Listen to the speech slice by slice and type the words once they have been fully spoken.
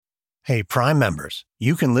Hey, Prime members,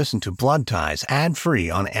 you can listen to Blood Ties ad-free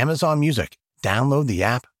on Amazon Music. Download the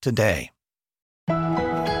app today.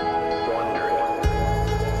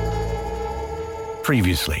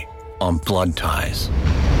 Previously on Blood Ties.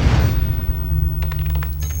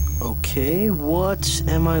 Okay, what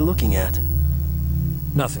am I looking at?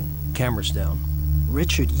 Nothing. Camera's down.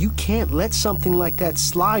 Richard, you can't let something like that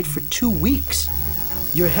slide for 2 weeks.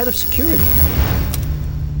 You're head of security.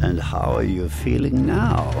 And how are you feeling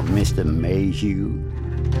now, Mr. Mayhew?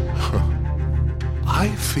 I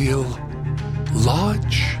feel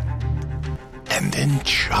large and in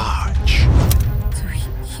charge. So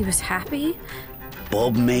he was happy?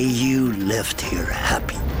 Bob Mayhew left here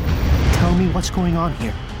happy. Tell me what's going on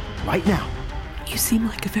here, right now. You seem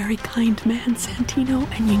like a very kind man, Santino,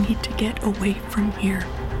 and you need to get away from here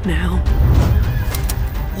now.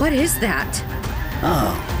 What is that?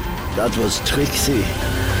 Ah, that was Trixie.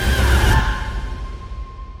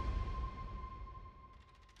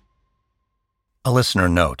 A listener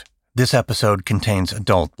note: this episode contains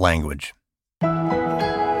adult language.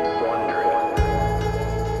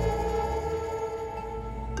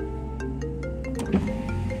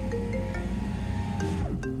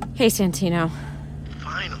 Hey, Santino.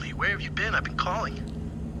 Finally, where have you been? I've been calling.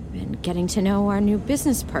 Been getting to know our new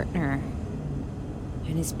business partner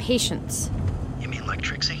and his patients. You mean like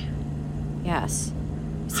Trixie? Yes.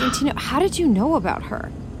 Santino, how did you know about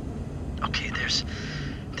her? Okay, there's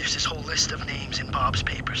this whole list of names in Bob's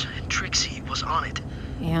papers, and Trixie was on it.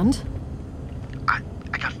 And? I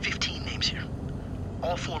got 15 names here.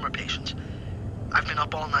 All former patients. I've been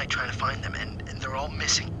up all night trying to find them, and they're all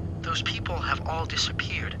missing. Those people have all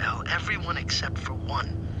disappeared, Elle. Everyone except for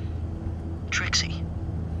one. Trixie.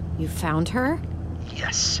 You found her?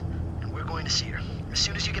 Yes. And we're going to see her. As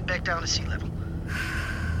soon as you get back down to sea level.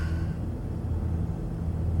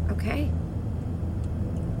 Okay.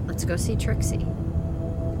 Let's go see Trixie.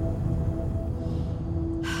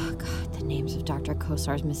 Oh, God, the names of Dr.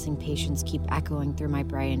 Kosar's missing patients keep echoing through my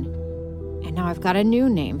brain. And now I've got a new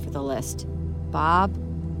name for the list. Bob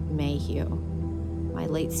Mayhew. My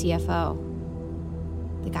late CFO.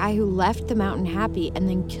 The guy who left the mountain happy and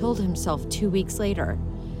then killed himself 2 weeks later.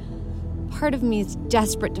 Part of me is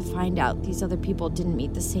desperate to find out these other people didn't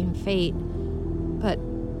meet the same fate. But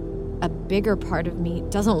a bigger part of me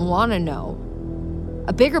doesn't want to know.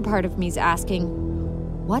 A bigger part of me is asking,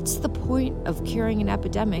 what's the point of curing an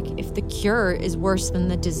epidemic if the cure is worse than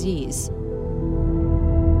the disease?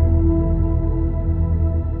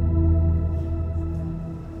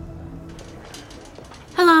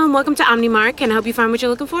 Hello, and welcome to OmniMark. Can I help you find what you're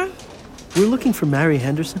looking for? We're looking for Mary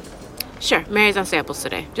Henderson. Sure, Mary's on samples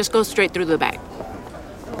today. Just go straight through the back.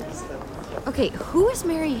 Okay, who is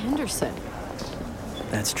Mary Henderson?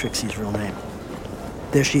 That's Trixie's real name.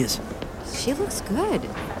 There she is. She looks good.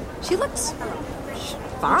 She looks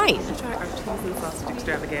fine. Try our cheese and sausage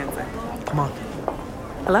extravaganza. Come on.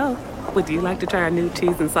 Hello, would you like to try our new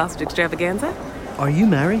cheese and sausage extravaganza? Are you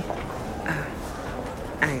Mary?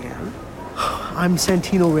 I am. I'm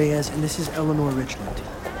Santino Reyes, and this is Eleanor Richland.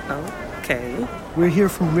 Okay. We're here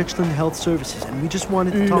from Richland Health Services, and we just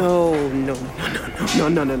wanted to talk...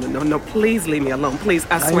 No. Please leave me alone. Please,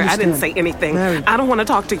 I swear I didn't say anything. Mary. I don't want to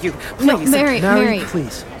talk to you. Please. No, Mary,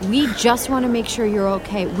 please. We just want to make sure you're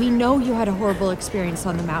okay. We know you had a horrible experience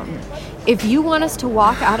on the mountain. If you want us to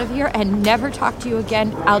walk out of here and never talk to you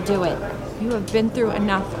again, I'll do it. You have been through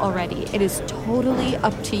enough already. It is totally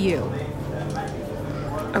up to you.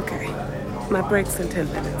 Okay. My break's in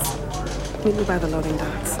 10 minutes. Meet me by the loading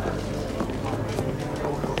docks.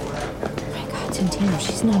 Santino,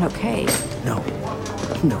 she's not okay.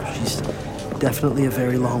 No, she's definitely a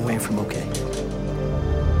very long way from okay.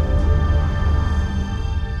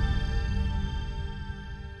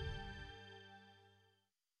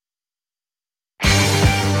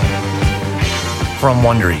 From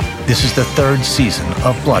Wondery, this is the third season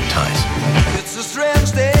of Blood Ties. It's a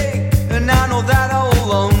strange day, and I know that all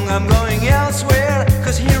along I'm going elsewhere,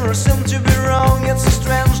 cause heroes seem to be wrong. It's a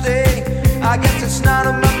strange day, I guess it's not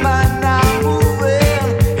on my mind now.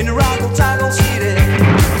 Moving in a raggle toggle city.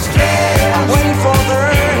 Strange, I'm waiting for the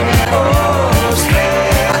rain. Oh,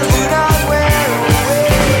 strange, I do not wear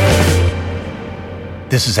away.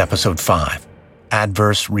 This is episode 5,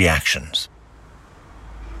 Adverse Reactions.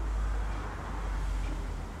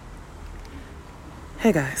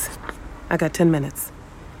 Hey guys, I got 10 minutes.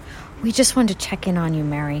 We just wanted to check in on you,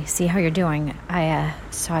 Mary. See how you're doing. I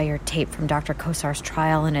saw your tape from Dr. Kosar's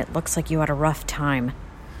trial, and it looks like you had a rough time.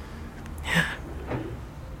 Yeah.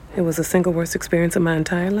 It was the single worst experience of my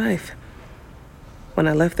entire life. When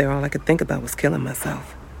I left there, all I could think about was killing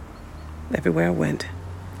myself. Everywhere I went,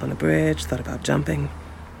 on the bridge, thought about jumping.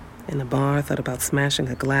 In the bar, I thought about smashing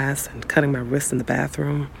a glass and cutting my wrist in the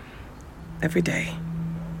bathroom. Every day,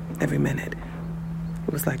 every minute.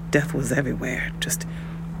 It was like death was everywhere, just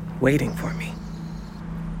waiting for me.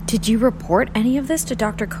 Did you report any of this to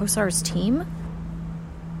Dr. Kosar's team?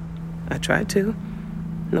 I tried to.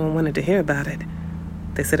 No one wanted to hear about it.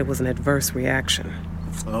 They said it was an adverse reaction.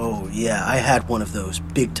 Oh, yeah, I had one of those,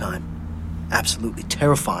 big time. Absolutely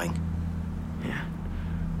terrifying. Yeah.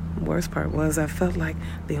 The worst part was I felt like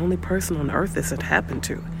the only person on Earth this had happened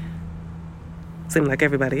to. Seemed like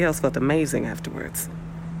everybody else felt amazing afterwards.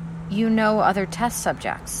 You know other test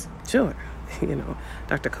subjects? Sure. You know,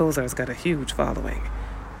 Dr. Kosar's got a huge following.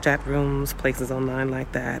 Chat rooms, places online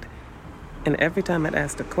like that. And every time I'd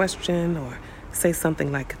ask a question or say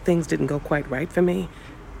something like things didn't go quite right for me,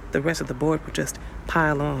 the rest of the board would just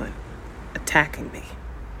pile on, attacking me.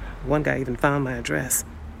 One guy even found my address,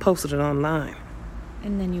 posted it online.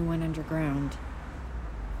 And then you went underground.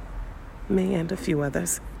 Me and a few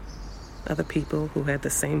others. Other people who had the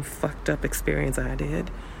same fucked up experience I did.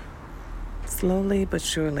 Slowly but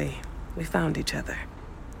surely, we found each other.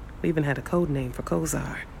 We even had a code name for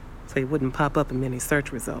Kosar, so he wouldn't pop up in many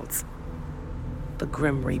search results. The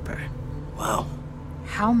Grim Reaper. Wow.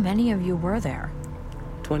 How many of you were there?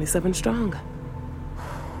 27 strong.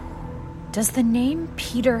 Does the name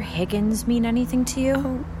Peter Higgins mean anything to you?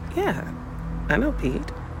 Oh, yeah. I know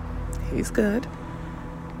Pete. He's good.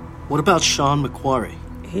 What about Sean McQuarrie?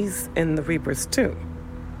 He's in the Reapers, too.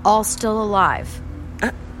 All still alive?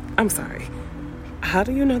 I'm sorry. How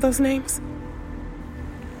do you know those names?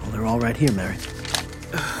 Well, they're all right here, Mary.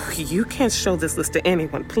 You can't show this list to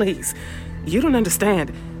anyone, please. You don't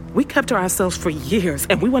understand. We kept to ourselves for years,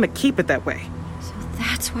 and we want to keep it that way. So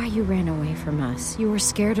that's why you ran away from us. You were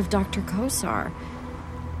scared of Dr. Kosar.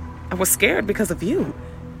 I was scared because of you.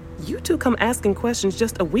 You two come asking questions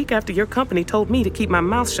just a week after your company told me to keep my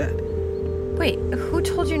mouth shut. Wait, who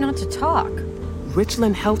told you not to talk?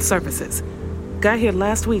 Richland Health Services. Got here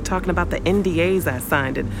last week talking about the NDAs I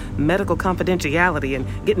signed and medical confidentiality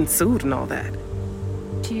and getting sued and all that.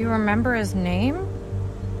 Do you remember his name?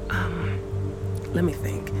 Let me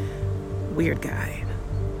think. Weird guy.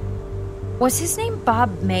 Was his name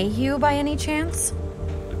Bob Mayhew by any chance?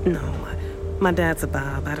 No, my dad's a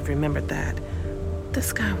Bob. I'd have remembered that.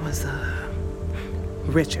 This guy was,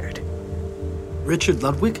 Richard. Richard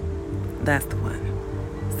Ludwig? That's the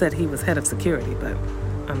one. Said he was head of security, but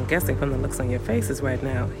I'm guessing from the looks on your faces right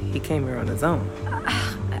now, he came here on his own.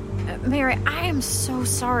 Mary, I am so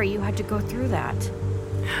sorry you had to go through that.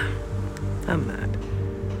 I'm not.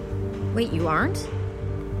 Wait, you aren't?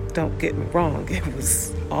 Don't get me wrong, it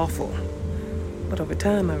was awful. But over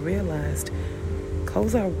time, I realized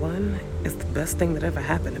Kosar 1 is the best thing that ever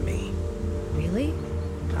happened to me. Really?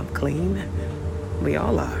 I'm clean. We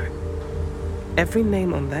all are. Every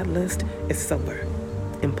name on that list is sober,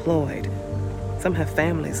 employed. Some have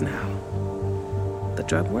families now. The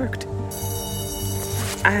drug worked.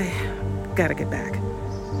 I gotta get back.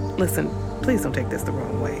 Listen, please don't take this the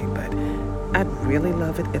wrong way, but I'd really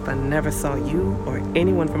love it if I never saw you or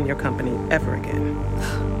anyone from your company ever again.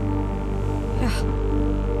 Yeah,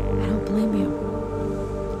 I don't blame you.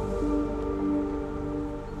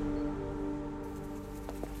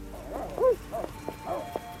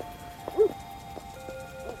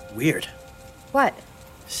 Weird. What?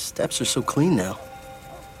 Steps are so clean now.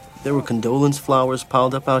 There were condolence flowers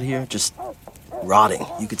piled up out here, just rotting.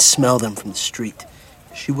 You could smell them from the street.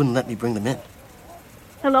 She wouldn't let me bring them in.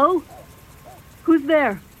 Hello? Who's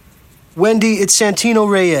there? Wendy, it's Santino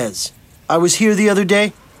Reyes. I was here the other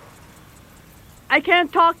day. I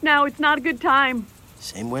can't talk now. It's not a good time.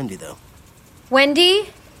 Same Wendy, though. Wendy,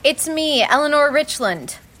 it's me, Eleanor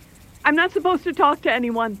Richland. I'm not supposed to talk to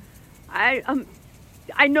anyone. I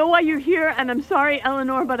know why you're here, and I'm sorry,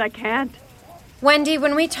 Eleanor, but I can't. Wendy,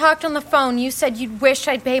 when we talked on the phone, you said you'd wish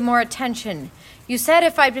I'd pay more attention. You said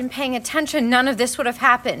if I'd been paying attention, none of this would have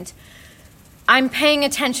happened. I'm paying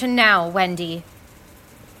attention now, Wendy.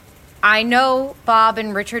 I know Bob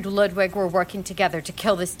and Richard Ludwig were working together to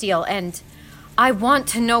kill this deal, and I want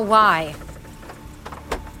to know why.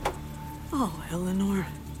 Oh, Eleanor.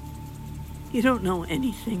 You don't know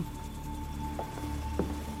anything.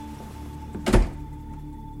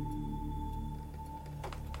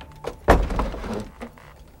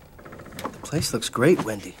 The place looks great,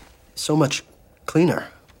 Wendy. So much cleaner.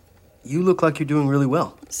 You look like you're doing really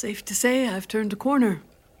well. Safe to say I've turned a corner.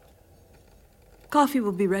 Coffee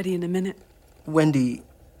will be ready in a minute. Wendy,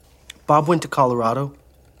 Bob went to Colorado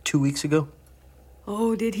 2 weeks ago.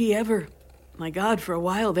 Oh, did he ever? My God, for a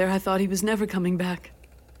while there I thought he was never coming back.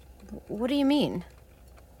 What do you mean?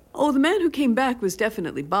 Oh, the man who came back was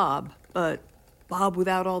definitely Bob, but Bob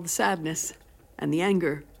without all the sadness and the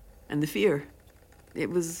anger and the fear. It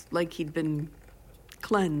was like he'd been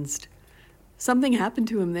cleansed. Something happened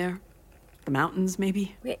to him there. The mountains,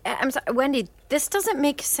 maybe? Wait, I'm sorry, Wendy, this doesn't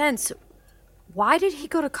make sense. Why did he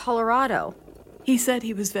go to Colorado? He said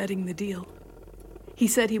he was vetting the deal. He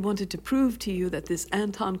said he wanted to prove to you that this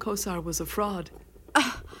Anton Kosar was a fraud.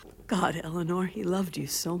 God, Eleanor, he loved you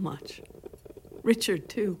so much. Richard,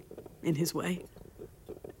 too, in his way.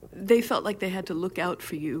 They felt like they had to look out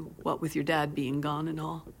for you, what with your dad being gone and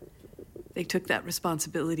all. They took that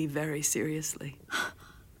responsibility very seriously.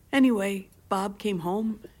 Anyway, Bob came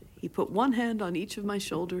home. He put one hand on each of my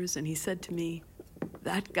shoulders and he said to me,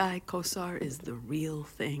 "That guy, Kosar, is the real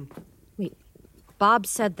thing." Wait, Bob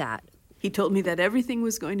said that? He told me that everything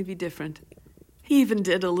was going to be different. He even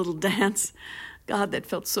did a little dance. God, that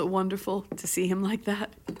felt so wonderful to see him like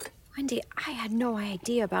that. Wendy, I had no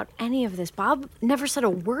idea about any of this. Bob never said a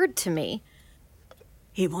word to me.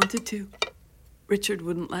 He wanted to. Richard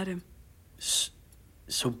wouldn't let him.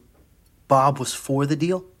 So Bob was for the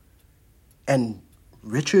deal? And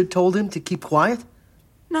Richard told him to keep quiet?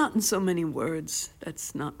 Not in so many words.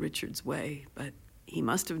 That's not Richard's way. But he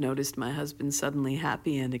must have noticed my husband suddenly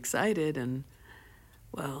happy and excited, and,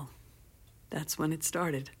 well, that's when it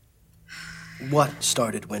started. What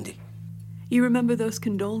started, Wendy? You remember those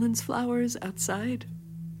condolence flowers outside?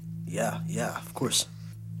 Yeah, of course.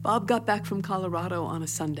 Bob got back from Colorado on a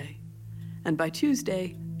Sunday, and by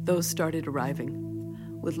Tuesday, those started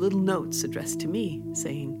arriving, with little notes addressed to me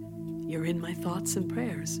saying, "You're in my thoughts and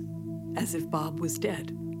prayers," as if Bob was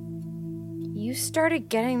dead. You started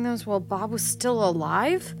getting those while Bob was still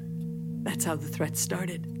alive? That's how the threat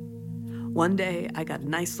started. One day, I got a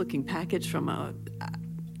nice-looking package from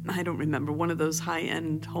I don't remember, one of those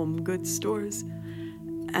high-end home goods stores,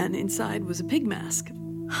 and inside was a pig mask.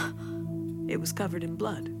 It was covered in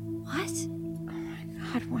blood. What? Oh my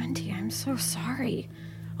God, Wendy, I'm so sorry.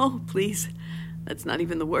 Oh, please. That's not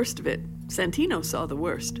even the worst of it. Santino saw the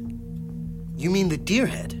worst. You mean the deer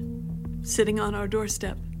head? Sitting on our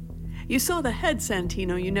doorstep. You saw the head,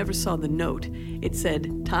 Santino. You never saw the note. It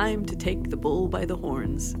said, "Time to take the bull by the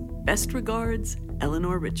horns. Best regards,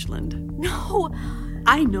 Eleanor Richland." No!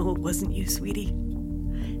 I know it wasn't you, sweetie.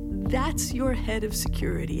 That's your head of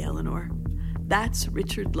security, Eleanor. That's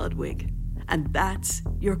Richard Ludwig. And that's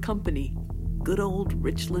your company, good old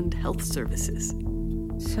Richland Health Services.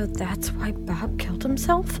 So that's why Bob killed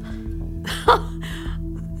himself?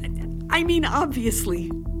 I mean,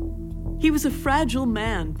 obviously. He was a fragile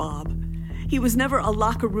man, Bob. He was never a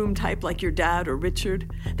locker room type like your dad or Richard.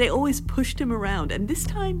 They always pushed him around, and this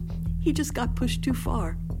time, he just got pushed too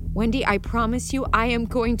far. Wendy, I promise you, I am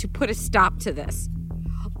going to put a stop to this.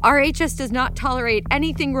 RHS does not tolerate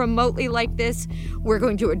anything remotely like this. We're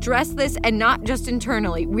going to address this, and not just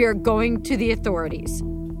internally. We are going to the authorities.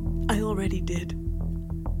 I already did.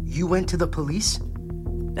 You went to the police?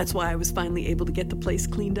 That's why I was finally able to get the place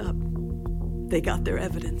cleaned up. They got their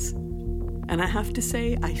evidence. And I have to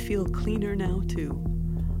say, I feel cleaner now, too.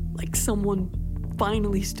 Like someone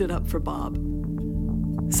finally stood up for Bob.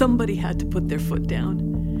 Somebody had to put their foot down.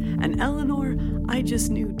 And Eleanor, I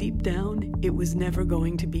just knew deep down it was never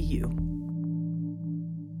going to be you.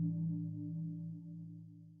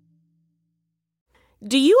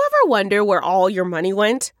 Do you ever wonder where all your money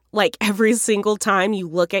went? Like every single time you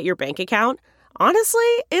look at your bank account?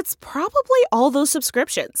 Honestly, it's probably all those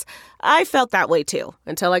subscriptions. I felt that way too,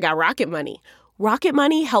 until I got Rocket Money. Rocket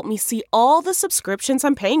Money helped me see all the subscriptions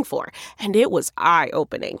I'm paying for, and it was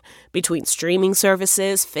eye-opening. Between streaming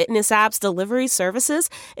services, fitness apps, delivery services,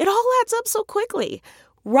 it all adds up so quickly.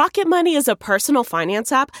 Rocket Money is a personal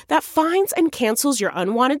finance app that finds and cancels your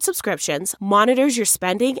unwanted subscriptions, monitors your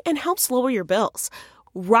spending, and helps lower your bills.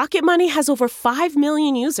 Rocket Money has over 5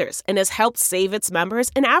 million users and has helped save its members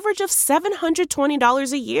an average of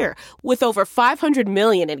 $720 a year, with over 500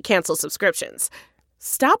 million in canceled subscriptions.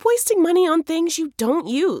 Stop wasting money on things you don't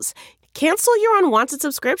use. Cancel your unwanted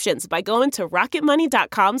subscriptions by going to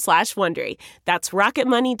rocketmoney.com/Wondery. That's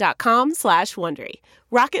rocketmoney.com/Wondery.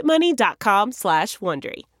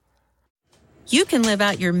 rocketmoney.com/Wondery. You can live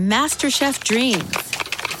out your MasterChef dreams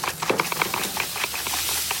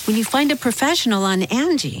when you find a professional on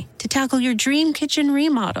Angie to tackle your dream kitchen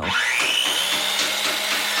remodel.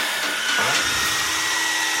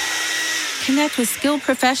 Connect with skilled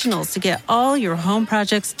professionals to get all your home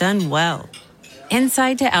projects done well.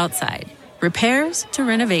 Inside to outside, repairs to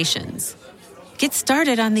renovations. Get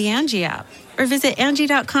started on the Angie app or visit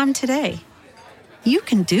Angie.com today. You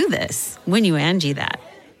can do this when you Angie that.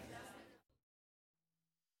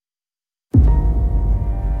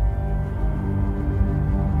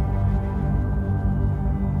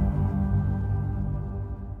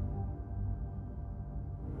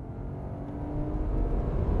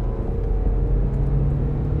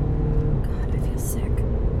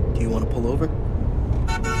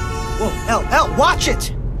 Elle, watch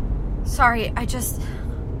it! Sorry,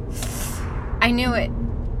 I knew it.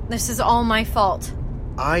 This is all my fault.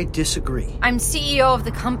 I disagree. I'm CEO of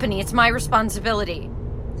the company. It's my responsibility.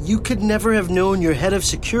 You could never have known your head of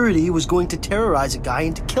security was going to terrorize a guy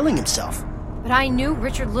into killing himself. But I knew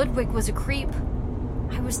Richard Ludwig was a creep.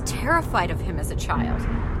 I was terrified of him as a child.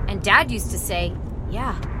 And Dad used to say,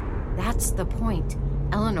 yeah, that's the point.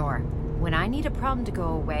 Eleanor, when I need a problem to go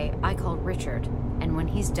away, I call Richard. And when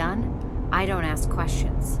he's done, I don't ask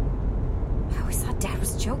questions. I always thought Dad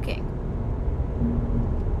was joking. I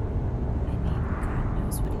mean, God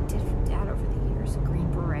knows what he did for Dad over the years.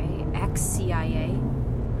 Green Beret, ex-CIA.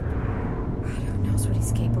 God knows what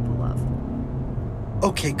he's capable of.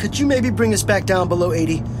 Okay, could you maybe bring us back down below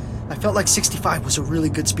 80? I felt like 65 was a really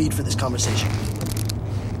good speed for this conversation.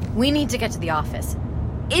 We need to get to the office.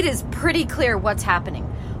 It is pretty clear what's happening.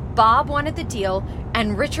 Bob wanted the deal,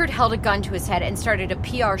 and Richard held a gun to his head and started a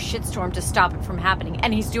PR shitstorm to stop it from happening,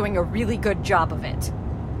 and he's doing a really good job of it.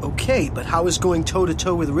 Okay, but how is going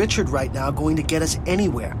toe-to-toe with Richard right now going to get us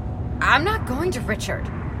anywhere? I'm not going to Richard.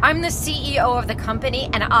 I'm the CEO of the company,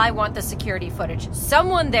 and I want the security footage.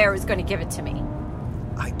 Someone there is going to give it to me.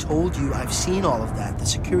 I told you I've seen all of that. The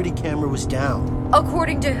security camera was down.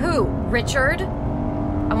 According to who? Richard?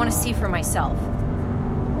 I want to see for myself.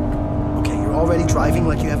 Okay, you're already driving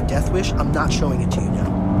like you have a death wish? I'm not showing it to you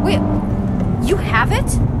now. Wait, you have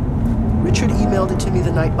it? Richard emailed it to me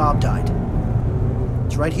the night Bob died.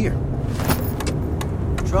 It's right here.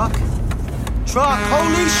 Truck. Truck!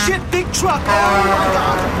 Holy shit, big truck! Oh my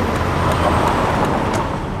God!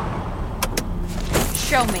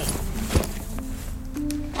 Show me.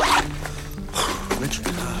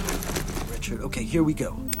 Richard, okay, here we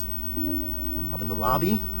go. Up in the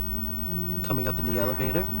lobby, coming up in the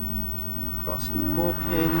elevator, crossing the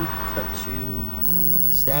bullpen, cut to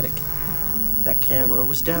static. That camera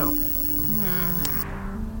was down.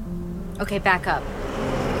 Okay, back up.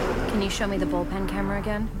 Can you show me the bullpen camera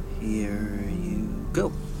again? Here you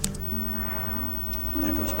go.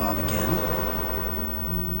 There goes Bob again.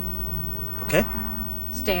 Okay?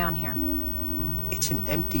 Stay on here. It's an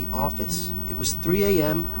empty office. It was 3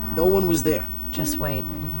 a.m. No one was there. Just wait.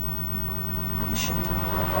 Holy shit.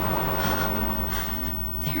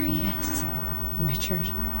 There he is. Richard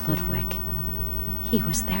Ludwig. He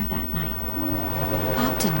was there that night.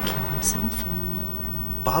 Bob didn't kill himself.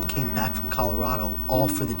 Bob came back from Colorado all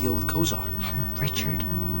for the deal with Kozar. And Richard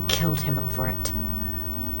killed him over it.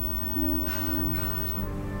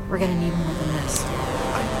 We're gonna need more than this.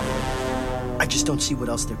 I just don't see what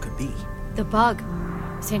else there could be. The bug.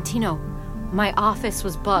 Santino, my office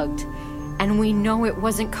was bugged, and we know it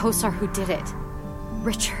wasn't Kosar who did it.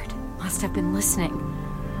 Richard must have been listening.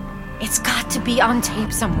 It's got to be on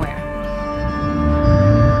tape somewhere.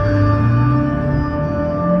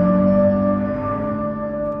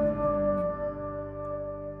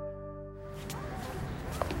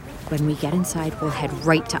 When we get inside, we'll head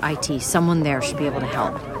right to IT. Someone there should be able to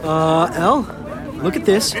help. Elle? Look at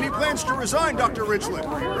this. Any plans to resign, Dr. Richland?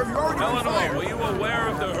 Or have you already Eleanor, were you aware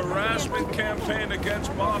of the harassment campaign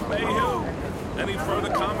against Bob Mayhew? Any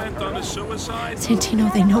further comment on the suicide?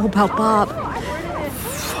 Santino, they know about Bob.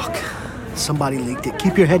 Fuck. Somebody leaked it.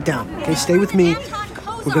 Keep your head down. Okay, stay with me.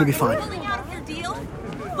 We're gonna be fine.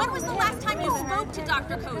 When was the last time you spoke to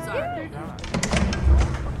Dr. Kozar?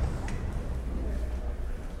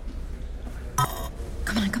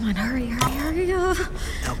 Come on, hurry.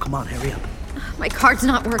 Elle, come on, hurry up. My card's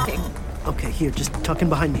not working. Okay, here, just tuck in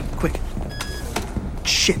behind me, quick.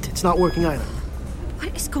 Shit, it's not working either.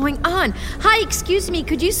 What is going on? Hi, excuse me,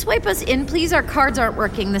 could you swipe us in, please? Our cards aren't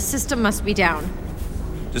working. The system must be down.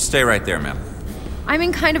 Just stay right there, ma'am. I'm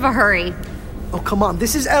in kind of a hurry. Oh, come on,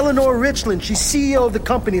 this is Eleanor Richland. She's CEO of the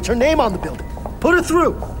company. It's her name on the building. Put her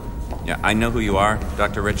through. Yeah, I know who you are,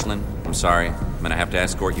 Dr. Richland. I'm sorry. I'm gonna have to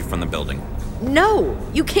escort you from the building. No,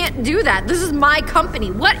 you can't do that. This is my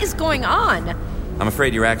company. What is going on? I'm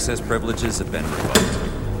afraid your access privileges have been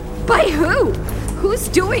revoked. By who? Who's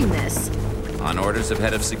doing this? On orders of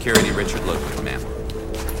Head of Security Richard Ludwig, ma'am.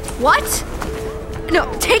 What?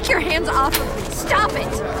 No, take your hands off of me. Stop it.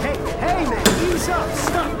 Hey, man, ease up.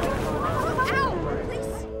 Stop.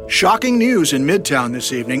 Shocking news in Midtown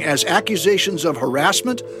this evening as accusations of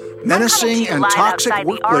harassment, menacing, and toxic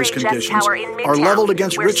workplace conditions are leveled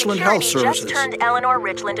against Richland Health Services. Just turned Eleanor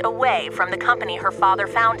Richland away from the company her father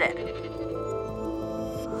founded.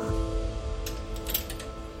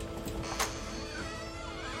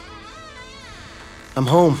 I'm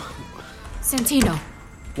home. Santino.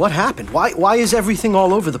 What happened? Why is everything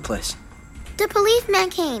all over the place? The policeman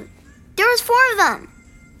came. There was 4 of them.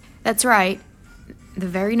 That's right. The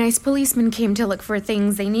very nice policemen came to look for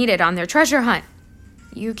things they needed on their treasure hunt.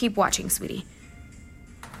 You keep watching, sweetie.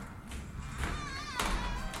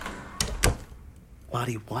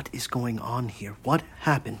 Lottie, what is going on here? What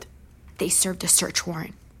happened? They served a search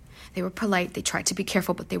warrant. They were polite, they tried to be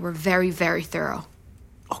careful, but they were very, very thorough.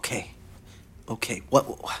 Okay.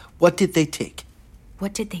 What did they take?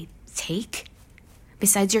 What did they take?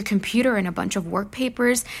 Besides your computer and a bunch of work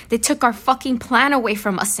papers, they took our fucking plan away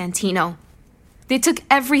from us, Santino. They took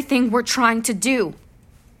everything we're trying to do.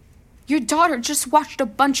 Your daughter just watched a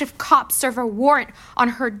bunch of cops serve a warrant on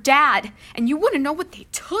her dad, and you wouldn't know what they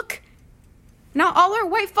took? Now all our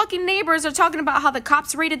white fucking neighbors are talking about how the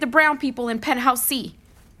cops raided the brown people in Penthouse C.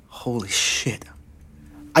 Holy shit.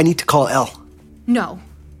 I need to call Elle. No.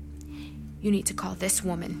 You need to call this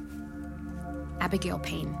woman. Abigail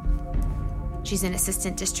Payne. She's an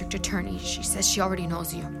assistant district attorney. She says she already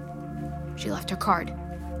knows you. She left her card.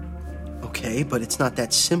 Okay, but it's not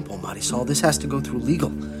that simple, Marisol. This has to go through legal.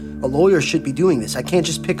 A lawyer should be doing this. I can't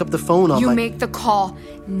just pick up the phone on You make the call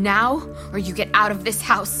now, or you get out of this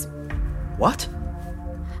house. What?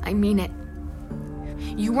 I mean it.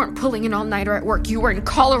 You weren't pulling an all-nighter at work. You were in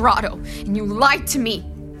Colorado, and you lied to me.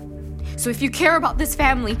 So if you care about this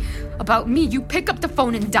family, about me, you pick up the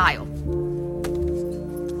phone and dial.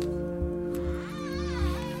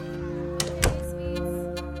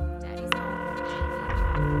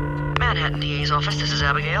 Manhattan DA's office, this is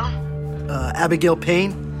Abigail. Abigail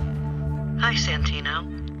Payne? Hi, Santino.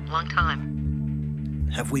 Long time.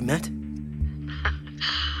 Have we met?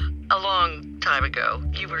 A long time ago.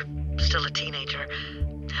 You were still a teenager.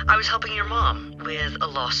 I was helping your mom with a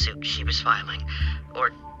lawsuit she was filing,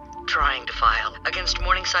 or trying to file, against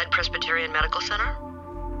Morningside Presbyterian Medical Center.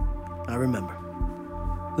 I remember.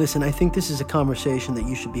 Listen, I think this is a conversation that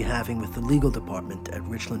you should be having with the legal department at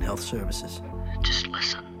Richland Health Services. Just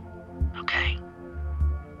listen, okay?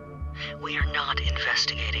 We are not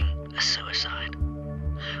investigating a suicide.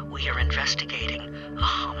 We are investigating a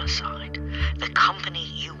homicide. The company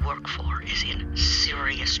you work for is in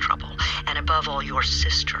serious trouble. And above all, your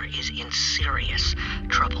sister is in serious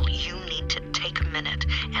trouble. You need to take a minute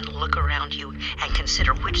and look around you and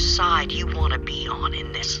consider which side you want to be on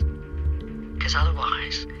in this. Because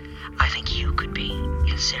otherwise, I think you could be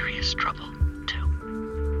in serious trouble, too.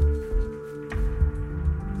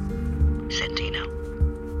 Santino?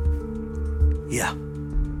 Yeah,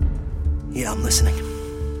 I'm listening.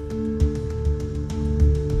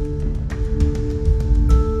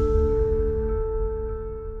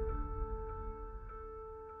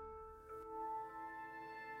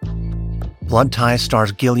 Blood Ties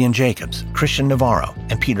stars Gillian Jacobs, Christian Navarro,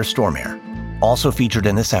 and Peter Stormare. Also featured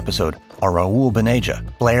in this episode are Raul Beneja,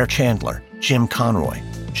 Blair Chandler, Jim Conroy,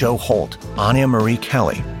 Joe Holt, Anya Marie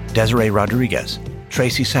Kelly, Desiree Rodriguez,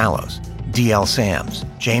 Tracy Sallows, D.L. Sams,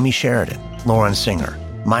 Jamie Sheridan, Lauren Singer,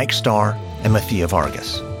 Mike Starr, and Mathia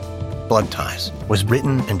Vargas. Blood Ties was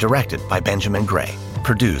written and directed by Benjamin Gray,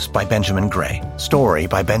 produced by Benjamin Gray, story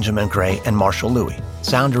by Benjamin Gray and Marshall Louis,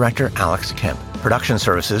 sound director Alex Kemp, production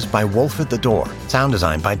services by Wolf at the Door, sound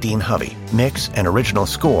design by Dean Hovey, mix and original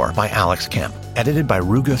score by Alex Kemp, edited by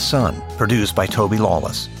Ruga Sun, produced by Toby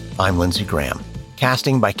Lawless. I'm Lindsey Graham.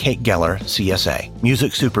 Casting by Kate Geller, CSA.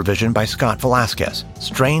 Music supervision by Scott Velasquez.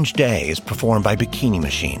 Strange Day is performed by Bikini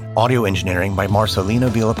Machine. Audio engineering by Marcelino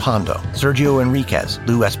Villapando, Sergio Enriquez,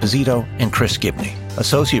 Lou Esposito, and Chris Gibney.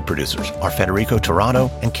 Associate producers are Federico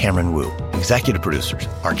Torrado and Cameron Wu. Executive producers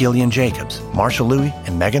are Gillian Jacobs, Marshall Louis,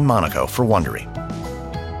 and Megan Monaco for Wondery.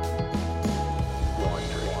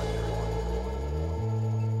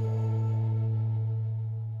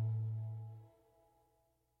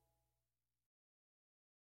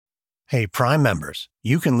 Hey, Prime members,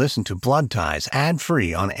 you can listen to Blood Ties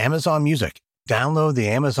ad-free on Amazon Music. Download the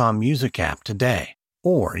Amazon Music app today.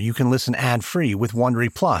 Or you can listen ad-free with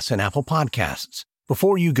Wondery Plus and Apple Podcasts.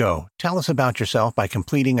 Before you go, tell us about yourself by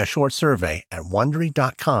completing a short survey at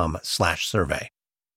Wondery.com/survey.